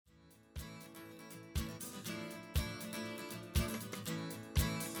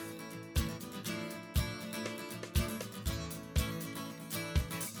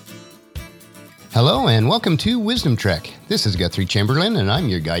Hello and welcome to Wisdom Trek. This is Guthrie Chamberlain and I'm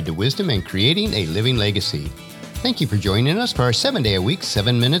your guide to wisdom and creating a living legacy. Thank you for joining us for our 7-day-a-week,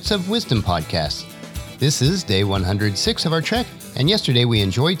 7 Minutes of Wisdom podcast. This is day 106 of our trek, and yesterday we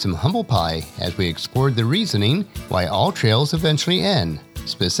enjoyed some humble pie as we explored the reasoning why all trails eventually end,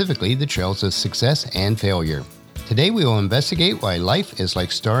 specifically the trails of success and failure. Today we will investigate why life is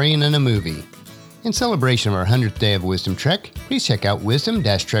like starring in a movie. In celebration of our 100th day of Wisdom Trek, please check out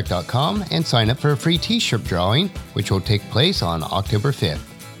wisdom-trek.com and sign up for a free t-shirt drawing, which will take place on October 5th.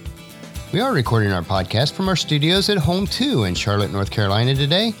 We are recording our podcast from our studios at Home 2 in Charlotte, North Carolina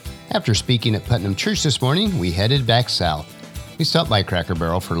today. After speaking at Putnam Church this morning, we headed back south. We stopped by Cracker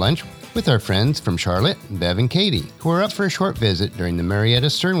Barrel for lunch with our friends from Charlotte, Bev and Katie, who were up for a short visit during the Marietta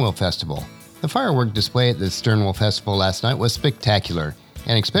Sternwheel Festival. The firework display at the Sternwheel Festival last night was spectacular,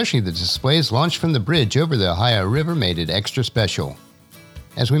 and especially the displays launched from the bridge over the Ohio River made it extra special.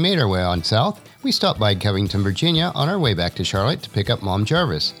 As we made our way on south, we stopped by Covington, Virginia on our way back to Charlotte to pick up Mom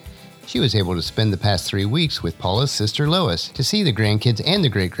Jarvis. She was able to spend the past 3 weeks with Paula's sister Lois to see the grandkids and the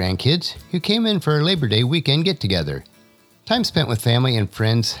great-grandkids who came in for a Labor Day weekend get-together. Time spent with family and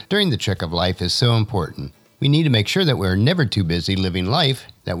friends during the trek of life is so important. We need to make sure that we're never too busy living life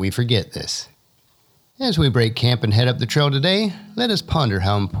that we forget this. As we break camp and head up the trail today, let us ponder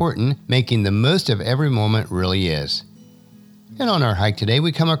how important making the most of every moment really is. And on our hike today,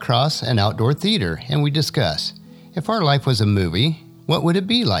 we come across an outdoor theater and we discuss, if our life was a movie, what would it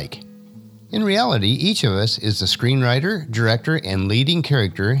be like? In reality, each of us is the screenwriter, director, and leading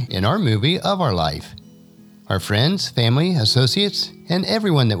character in our movie of our life. Our friends, family, associates, and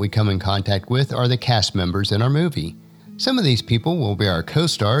everyone that we come in contact with are the cast members in our movie. Some of these people will be our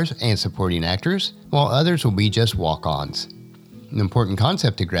co-stars and supporting actors, while others will be just walk-ons. An important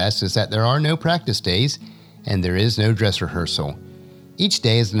concept to grasp is that there are no practice days, and there is no dress rehearsal. Each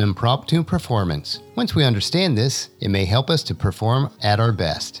day is an impromptu performance. Once we understand this, it may help us to perform at our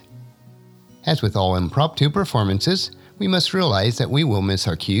best. As with all impromptu performances, we must realize that we will miss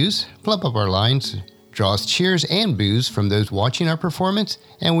our cues, flub up our lines, draw cheers and boos from those watching our performance,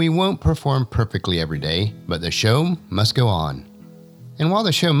 and we won't perform perfectly every day, but the show must go on. And while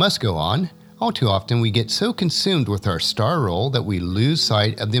the show must go on, all too often we get so consumed with our star role that we lose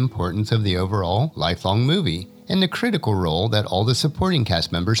sight of the importance of the overall lifelong movie and the critical role that all the supporting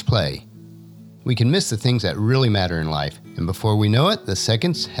cast members play. We can miss the things that really matter in life, and before we know it, the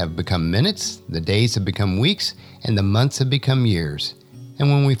seconds have become minutes, the days have become weeks, and the months have become years. And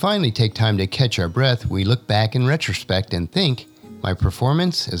when we finally take time to catch our breath, we look back in retrospect and think, my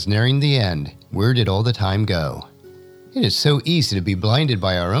performance is nearing the end. Where did all the time go? It is so easy to be blinded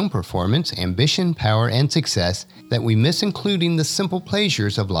by our own performance, ambition, power, and success that we miss including the simple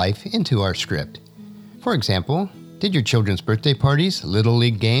pleasures of life into our script. For example, did your children's birthday parties, little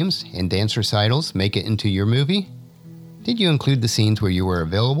league games, and dance recitals make it into your movie? Did you include the scenes where you were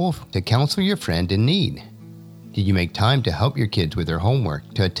available to counsel your friend in need? Did you make time to help your kids with their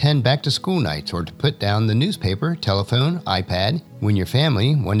homework, to attend back-to-school nights, or to put down the newspaper, telephone, iPad when your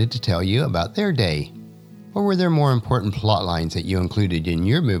family wanted to tell you about their day? Or were there more important plot lines that you included in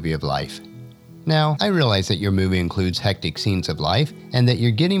your movie of life? Now, I realize that your movie includes hectic scenes of life and that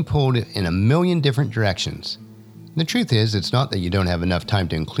you're getting pulled in a million different directions. The truth is, it's not that you don't have enough time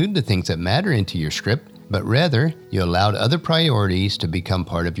to include the things that matter into your script, but rather, you allowed other priorities to become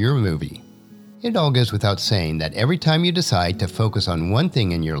part of your movie. It all goes without saying that every time you decide to focus on one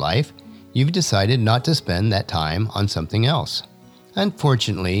thing in your life, you've decided not to spend that time on something else.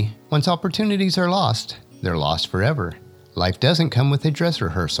 Unfortunately, once opportunities are lost, they're lost forever. Life doesn't come with a dress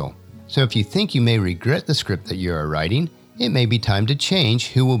rehearsal. So if you think you may regret the script that you are writing, it may be time to change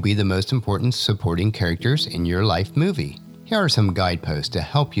who will be the most important supporting characters in your life movie. Here are some guideposts to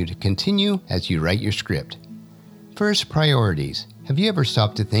help you to continue as you write your script. First, priorities. Have you ever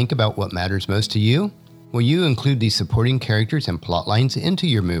stopped to think about what matters most to you? Will you include these supporting characters and plot lines into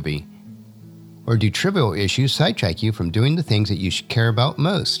your movie? Or do trivial issues sidetrack you from doing the things that you should care about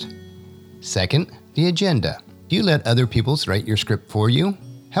most? Second, the agenda. Do you let other people write your script for you?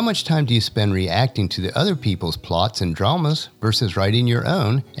 How much time do you spend reacting to the other people's plots and dramas versus writing your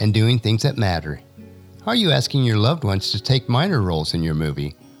own and doing things that matter? Are you asking your loved ones to take minor roles in your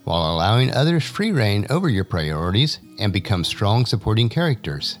movie, while allowing others free rein over your priorities and become strong supporting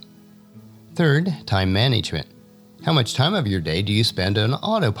characters? Third, time management. How much time of your day do you spend on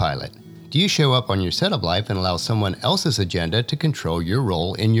autopilot? Do you show up on your set of life and allow someone else's agenda to control your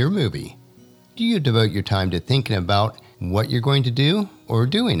role in your movie? Do you devote your time to thinking about what you're going to do or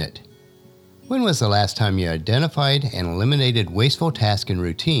doing it? When was the last time you identified and eliminated wasteful tasks and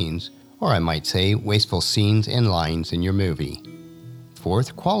routines, or I might say wasteful scenes and lines in your movie?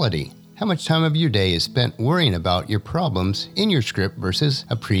 Fourth, quality. How much time of your day is spent worrying about your problems in your script versus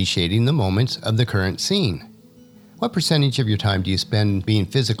appreciating the moments of the current scene? What percentage of your time do you spend being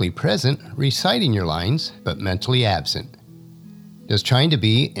physically present, reciting your lines, but mentally absent? Does trying to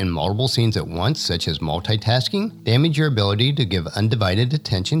be in multiple scenes at once, such as multitasking, damage your ability to give undivided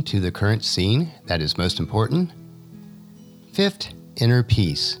attention to the current scene that is most important? Fifth, inner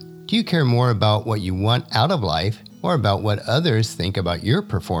peace. Do you care more about what you want out of life or about what others think about your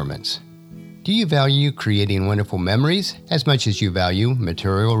performance? Do you value creating wonderful memories as much as you value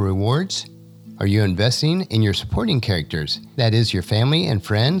material rewards? Are you investing in your supporting characters, that is, your family and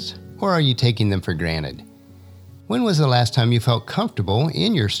friends, or are you taking them for granted? When was the last time you felt comfortable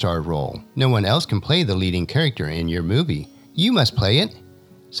in your star role? No one else can play the leading character in your movie. You must play it,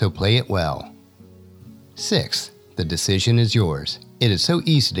 so play it well. Sixth, the decision is yours. It is so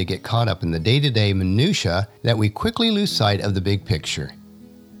easy to get caught up in the day-to-day minutia that we quickly lose sight of the big picture.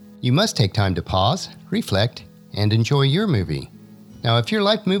 You must take time to pause, reflect, and enjoy your movie. Now, if your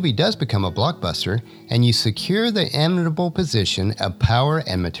life movie does become a blockbuster and you secure the enviable position of power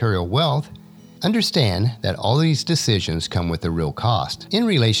and material wealth, understand that all these decisions come with a real cost in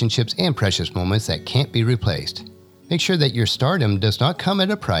relationships and precious moments that can't be replaced. Make sure that your stardom does not come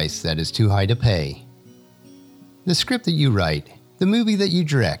at a price that is too high to pay. The script that you write, the movie that you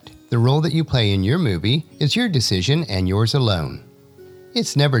direct, the role that you play in your movie is your decision and yours alone.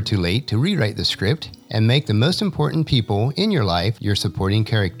 It's never too late to rewrite the script and make the most important people in your life your supporting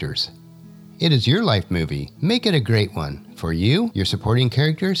characters. It is your life movie. Make it a great one for you, your supporting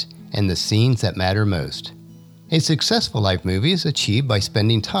characters, and the scenes that matter most. A successful life movie is achieved by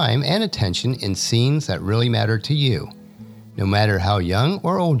spending time and attention in scenes that really matter to you. No matter how young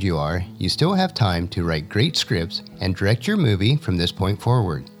or old you are, you still have time to write great scripts and direct your movie from this point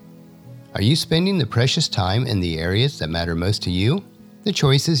forward. Are you spending the precious time in the areas that matter most to you? The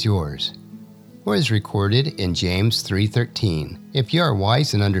choice is yours. Or as recorded in James 3:13, if you are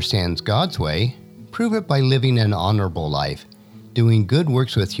wise and understands God's way, prove it by living an honorable life, doing good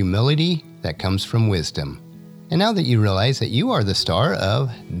works with humility that comes from wisdom. And now that you realize that you are the star of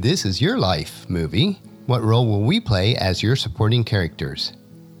This Is Your Life movie, what role will we play as your supporting characters?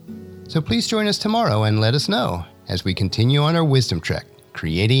 So please join us tomorrow and let us know as we continue on our wisdom trek,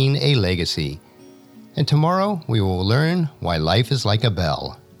 creating a legacy. And tomorrow we will learn why life is like a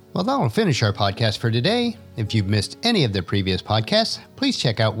bell. Well, that'll finish our podcast for today. If you've missed any of the previous podcasts, please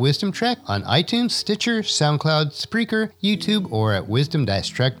check out Wisdom Trek on iTunes, Stitcher, SoundCloud, Spreaker, YouTube, or at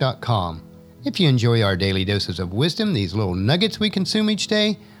wisdom-trek.com. If you enjoy our daily doses of wisdom, these little nuggets we consume each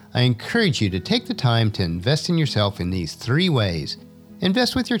day, I encourage you to take the time to invest in yourself in these 3 ways.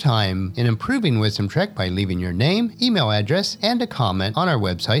 Invest with your time in improving Wisdom Trek by leaving your name, email address, and a comment on our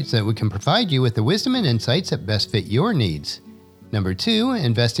website so that we can provide you with the wisdom and insights that best fit your needs. Number 2,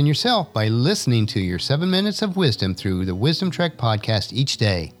 invest in yourself by listening to your 7 minutes of wisdom through the Wisdom Trek podcast each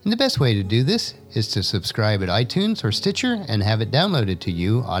day. And the best way to do this is to subscribe at iTunes or Stitcher and have it downloaded to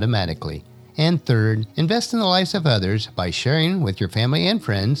you automatically. And third, invest in the lives of others by sharing with your family and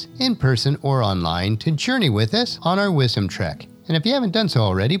friends, in person or online, to journey with us on our Wisdom Trek. And if you haven't done so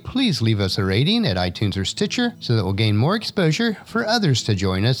already, please leave us a rating at iTunes or Stitcher so that we'll gain more exposure for others to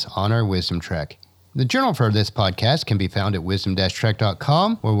join us on our Wisdom Trek. The journal for this podcast can be found at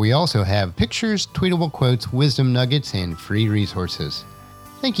wisdom-trek.com, where we also have pictures, tweetable quotes, wisdom nuggets, and free resources.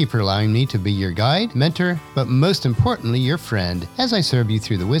 Thank you for allowing me to be your guide, mentor, but most importantly, your friend, as I serve you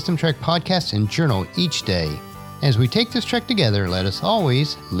through the Wisdom Trek podcast and journal each day. As we take this trek together, let us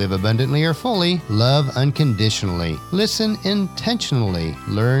always live abundantly or fully, love unconditionally, listen intentionally,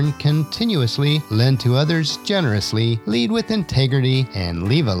 learn continuously, lend to others generously, lead with integrity, and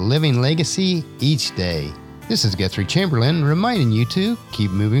leave a living legacy each day. This is Guthrie Chamberlain reminding you to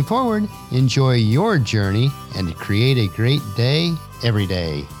keep moving forward, enjoy your journey, and create a great day every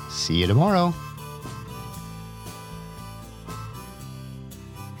day. See you tomorrow.